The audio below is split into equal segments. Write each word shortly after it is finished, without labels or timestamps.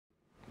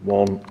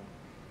One.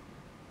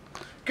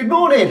 Good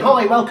morning,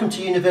 hi, welcome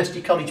to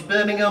University College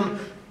Birmingham,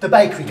 the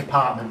bakery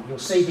department. You'll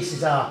see this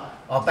is our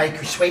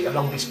bakery suite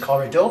along this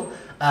corridor.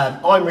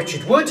 I'm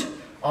Richard Wood,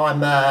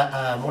 I'm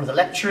one of the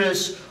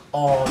lecturers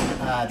on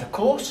the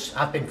course.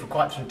 I've been for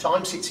quite some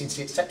time, since its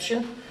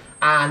inception.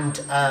 And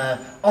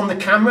on the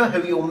camera,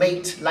 who you'll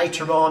meet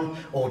later on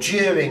or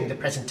during the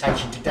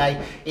presentation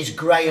today, is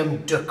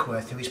Graham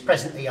Duckworth, who is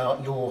presently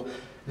your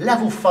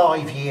level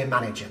 5 year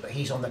manager, but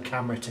he's on the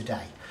camera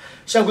today.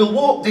 So we'll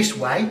walk this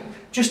way.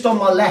 Just on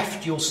my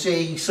left, you'll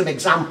see some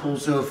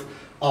examples of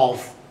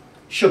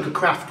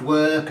sugarcraft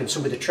work and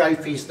some of the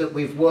trophies that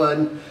we've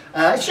won.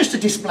 It's just a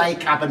display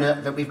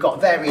cabinet that we've got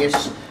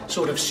various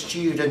sort of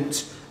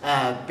student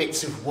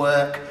bits of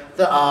work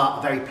that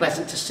are very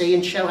pleasant to see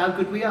and show how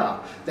good we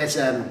are. There's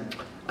a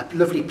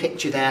lovely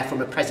picture there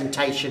from a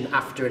presentation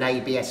after an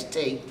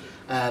ABST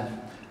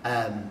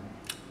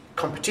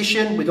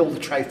competition with all the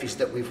trophies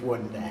that we've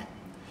won there.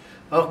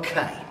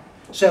 Okay.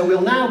 So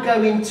we'll now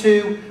go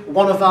into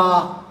one of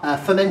our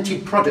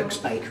fermented products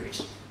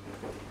bakeries.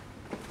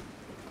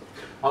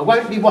 I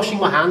won't be washing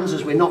my hands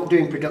as we're not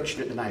doing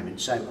production at the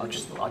moment, so I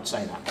just thought I'd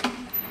say that.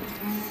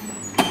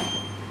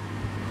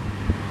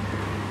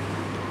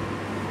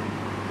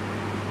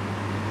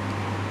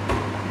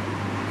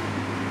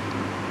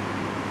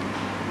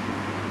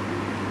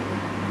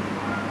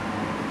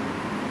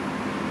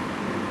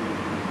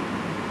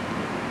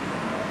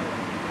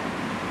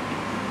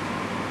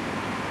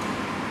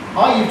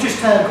 Hi, you've just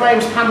heard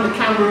Graham's panned the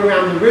camera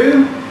around the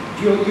room.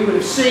 You will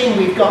have seen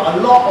we've got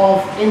a lot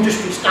of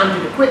industry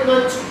standard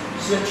equipment,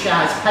 such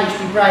as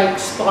pastry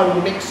brakes,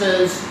 spiral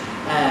mixers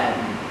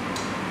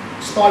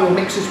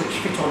which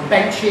fit on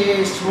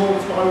benches, small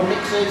spiral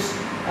mixers.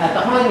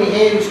 Behind me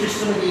here is just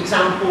some of the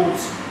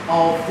examples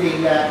of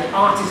the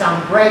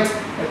artisan bread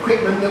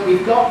equipment that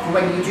we've got for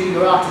when you do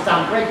your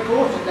artisan bread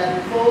course at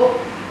level 4.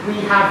 We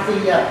have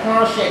the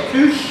planche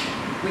couche,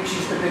 which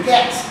is the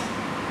baguette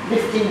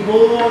lifting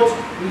board.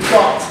 We've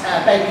got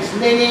baker's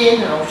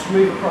linen. I'll just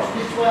move across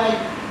this way.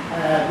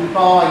 We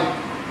buy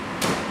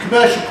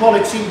commercial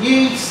quality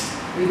yeast.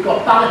 We've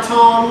got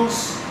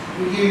bannetons.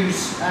 We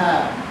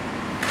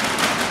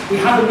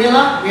have a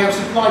miller. We have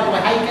supplied by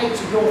Haygates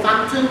of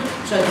Northampton.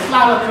 So the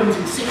flour comes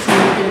in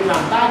 600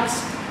 kilogram bags,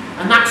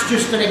 and that's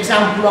just an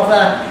example of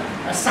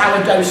a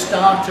sourdough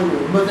starter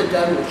or mother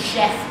dough or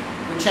chef,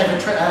 whichever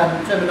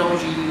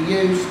terminology you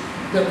use,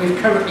 that we've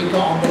currently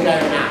got on the go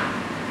now.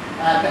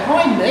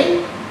 Behind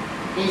me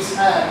is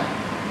a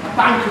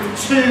bank of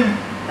 2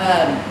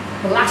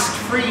 blast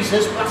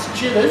freezers, blast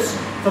chillers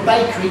for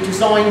bakery,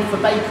 designed for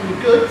bakery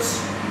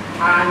goods,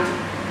 and you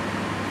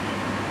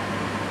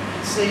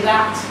can see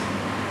that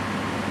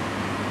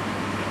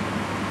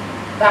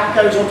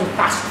goes on to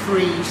fast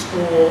freeze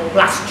or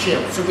blast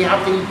chill. So we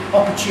have the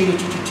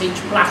opportunity to teach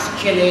blast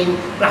chilling,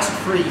 blast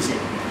freezing.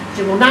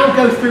 So we'll now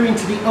go through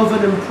into the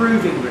oven and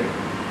proving room.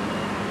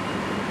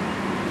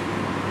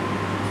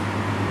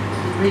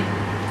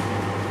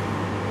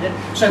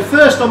 So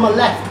first on my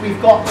left we've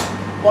got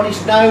what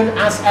is known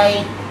as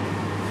a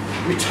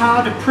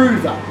retard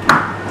approver.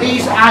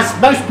 These, as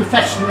most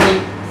professional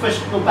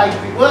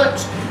bakery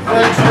works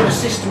on a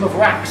system of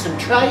racks and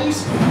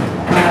trays.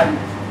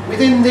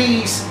 Within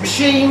these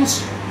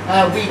machines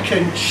we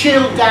can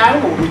chill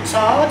down or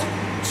retard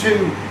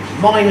to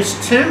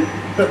 -2,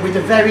 but with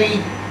a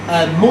very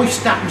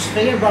moist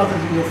atmosphere rather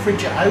than your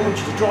fridge at home, which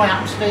is a dry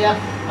atmosphere,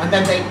 and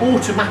then they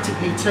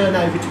automatically turn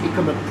over to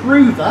become a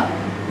prover,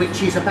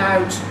 which is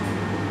about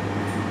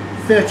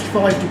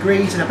 35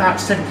 degrees and about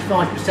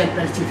 75%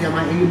 relative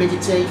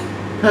humidity,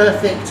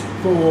 perfect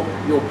for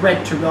your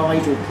bread to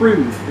rise or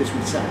prove, as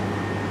we say.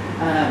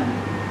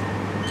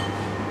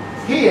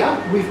 Here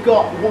we've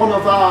got one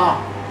of our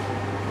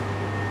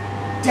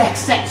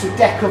sets of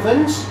deck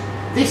ovens.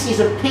 This is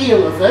a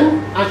peel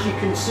oven, as you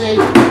can see.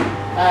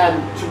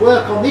 To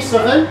work on this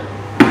oven,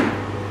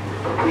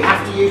 we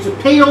have to use a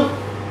peel,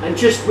 and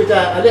just with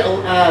a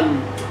little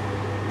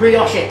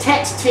brioche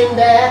tete tin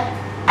there,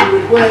 we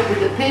would work with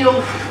the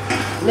peel,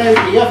 load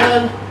the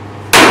oven,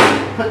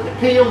 put the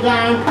peel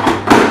down,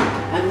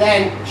 and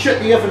then shut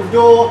the oven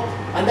door,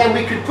 and then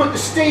we could put the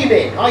steam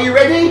in. Are you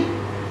ready?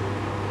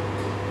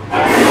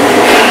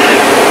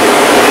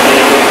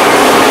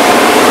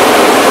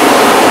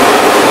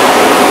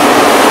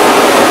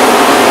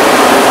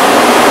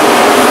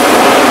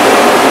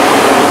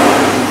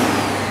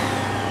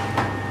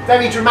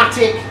 Very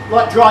dramatic,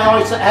 like dry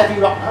ice at heavy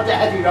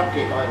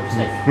rocket, I always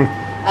think.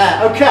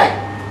 Okay,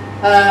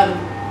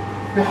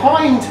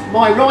 behind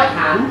my right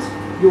hand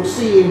you'll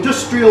see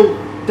industrial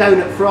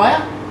donut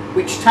fryer,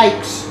 which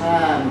takes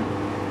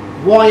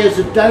wires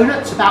of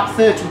donuts, about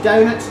 30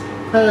 donuts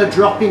per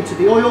drop into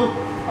the oil,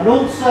 and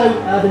also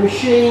the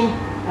machine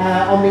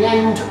on the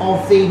end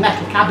of the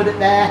metal cabinet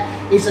there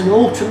is an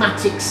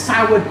automatic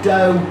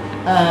sourdough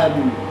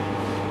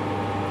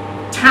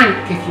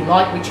tank, if you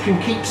like, which can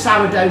keep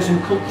sourdoughs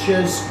and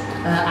cultures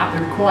at the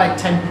required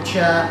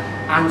temperature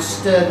and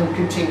stir them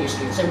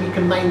continuously, so we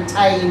can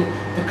maintain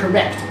the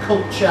correct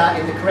culture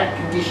in the correct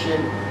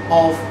condition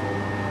of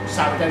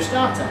sourdough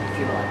starter, if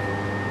you like.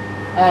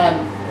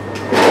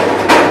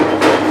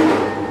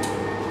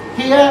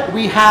 Here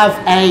we have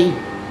a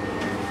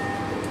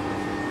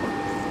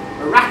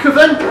rack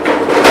oven.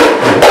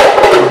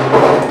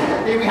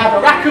 Here we have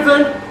a rack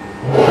oven,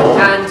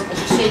 and as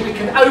you see, we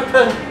can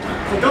open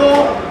the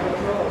door.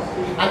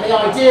 And the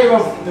idea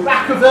of the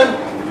rack oven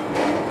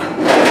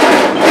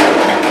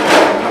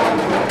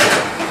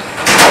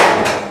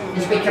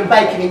is we can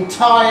bake an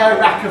entire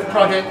rack of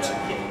product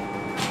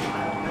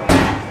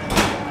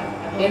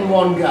in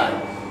one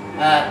go.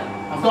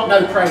 I've got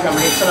no program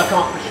here, so I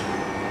can't push.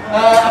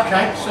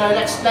 Okay, so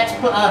let's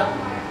put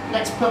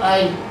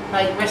a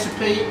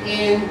recipe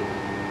in.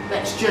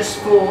 Let's just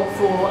for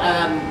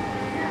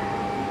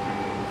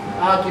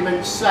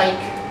argument's sake,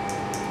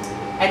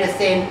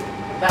 anything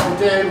that will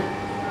do,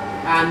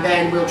 and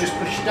then we'll just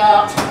push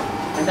start,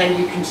 and then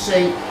you can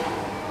see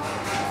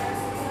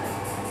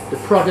the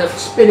product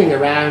spinning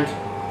around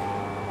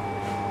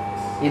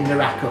in the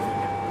rack oven.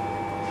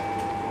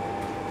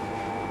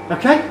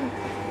 Okay,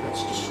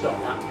 let's just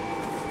stop that.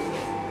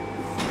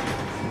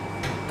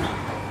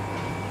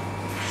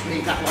 Just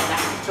leave that like that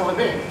for the time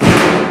being.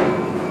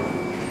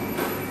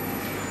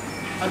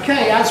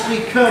 Okay, as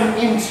we come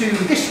into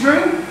this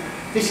room,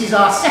 this is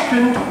our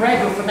second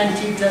bread or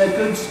fermented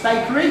goods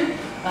bakery.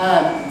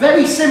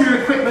 Very similar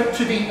equipment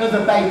to the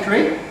other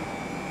bakery.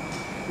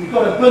 We've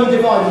got a bun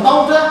divider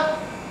moulder,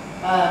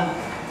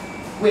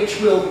 which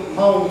will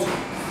mould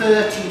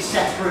 30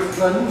 separate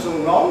buns or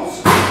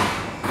rolls.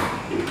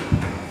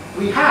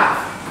 We have,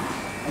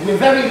 and we're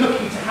very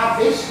lucky to have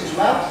this as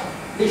well,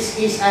 this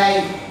is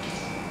a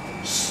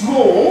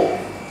small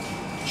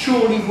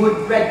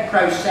Chorleywood bread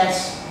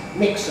process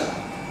mixer.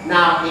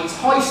 Now it's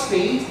high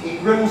speed,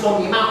 it runs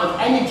on the amount of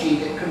energy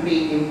that can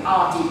be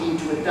imparted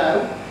into a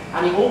dough,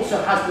 and it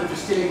also has the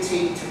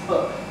facility to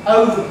put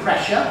over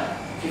pressure,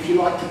 if you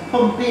like, to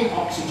pump in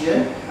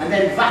oxygen and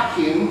then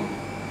vacuum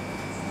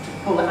to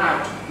pull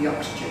out the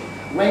oxygen.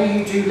 When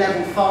you do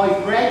level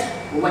 5 bread,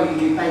 or when you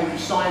do bakery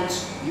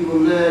science, you will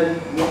learn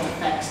what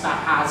effects that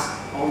has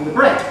on the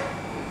bread.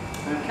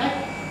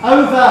 Okay.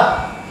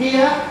 Over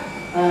here,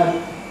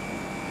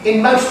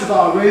 in most of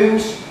our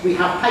rooms, we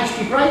have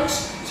pastry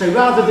breaks. So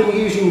rather than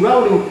using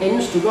rolling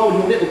pins to roll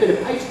a little bit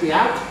of pastry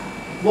out,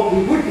 what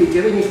we would be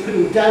doing is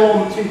putting dough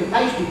onto the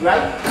pastry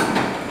break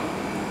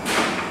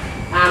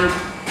and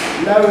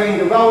lowering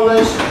the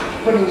rollers,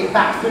 putting it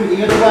back through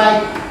the other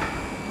way.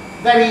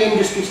 Very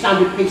industry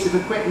standard piece of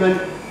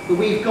equipment, but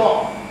we've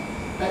got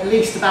at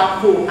least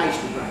about 4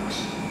 pastry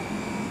breaks.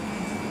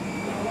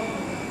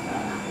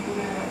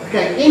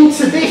 Okay,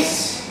 into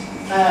this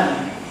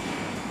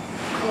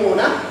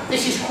corner,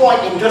 this is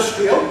quite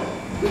industrial.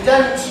 We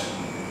don't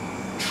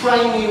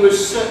train you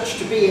as such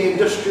to be an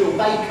industrial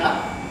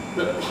baker,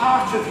 but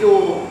part of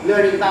your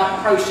learning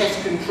about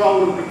process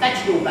control and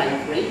professional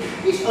bakery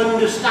is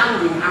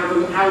understanding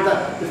how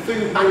the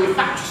food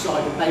manufacture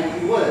side of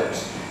bakery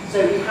works. So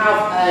we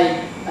have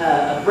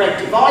a bread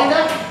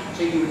divider,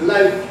 so you would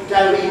load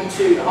dough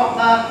into the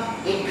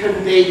hopper. It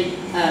can be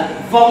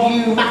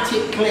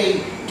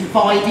volumatically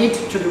divided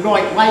to the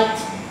right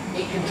weight.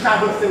 It can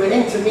travel through an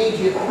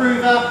intermediate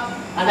prover,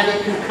 and then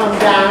it can come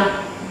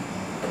down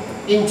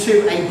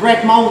into a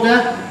bread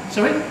moulder.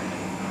 Sorry?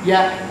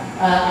 Yeah,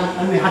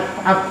 and we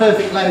have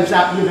perfect loaves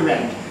out the other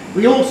end.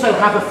 We also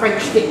have a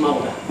French stick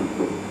moulder.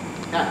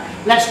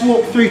 Let's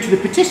walk through to the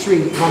patisserie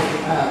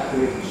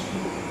rooms.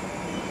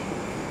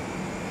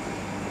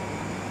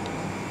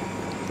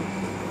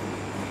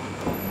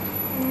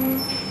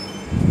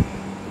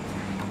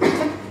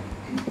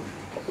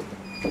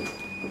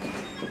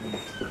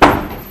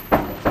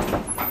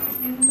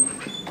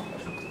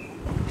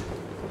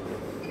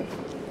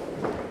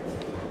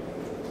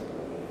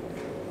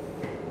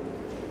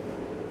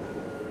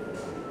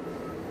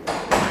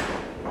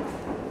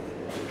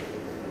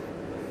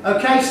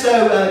 Okay,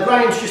 so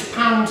Graham's just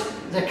panned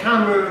the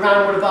camera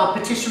around one of our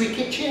patisserie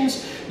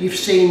kitchens. You've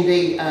seen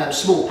the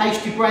small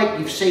pastry break,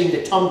 you've seen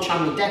the Tom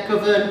Chanley deck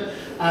oven.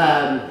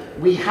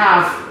 We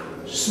have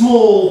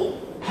small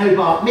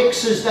Hobart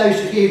mixers, those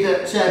of you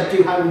that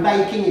do home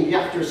baking and you're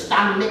after a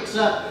stand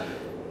mixer.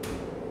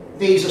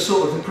 These are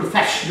sort of the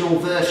professional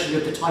version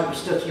of the type of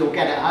stuff you'll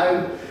get at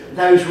home.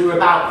 Those were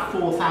about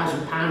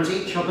 £4,000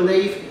 each, I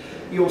believe.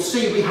 You'll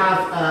see we have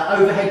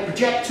overhead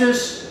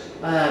projectors.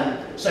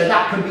 So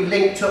that can be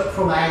linked up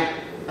from a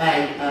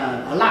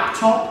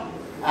laptop,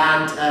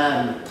 and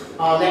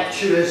our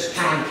lecturers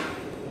can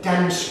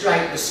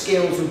demonstrate the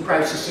skills and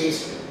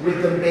processes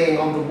with them being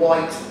on the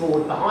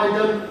whiteboard behind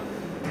them.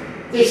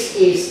 This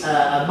is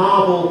a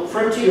marble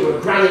fronted or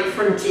a granite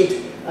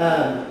fronted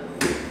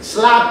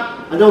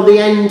slab, and on the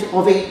end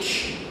of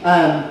each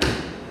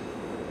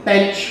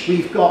bench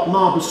we've got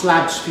marble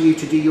slabs for you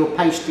to do your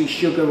pastry,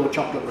 sugar or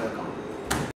chocolate work on.